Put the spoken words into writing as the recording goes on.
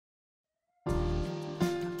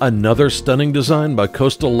Another stunning design by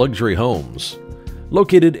Coastal Luxury Homes.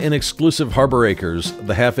 Located in exclusive Harbor Acres,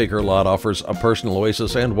 the half-acre lot offers a personal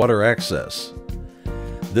oasis and water access.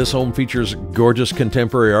 This home features gorgeous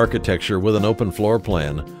contemporary architecture with an open floor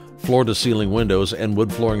plan, floor-to-ceiling windows, and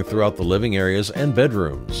wood flooring throughout the living areas and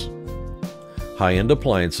bedrooms. High-end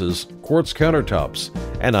appliances, quartz countertops,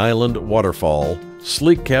 an island waterfall,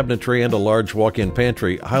 sleek cabinetry, and a large walk-in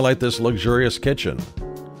pantry highlight this luxurious kitchen.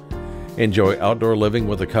 Enjoy outdoor living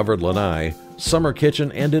with a covered lanai, summer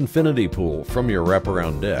kitchen, and infinity pool from your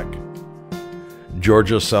wraparound deck.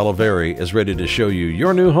 Georgia Salaverri is ready to show you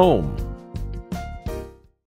your new home.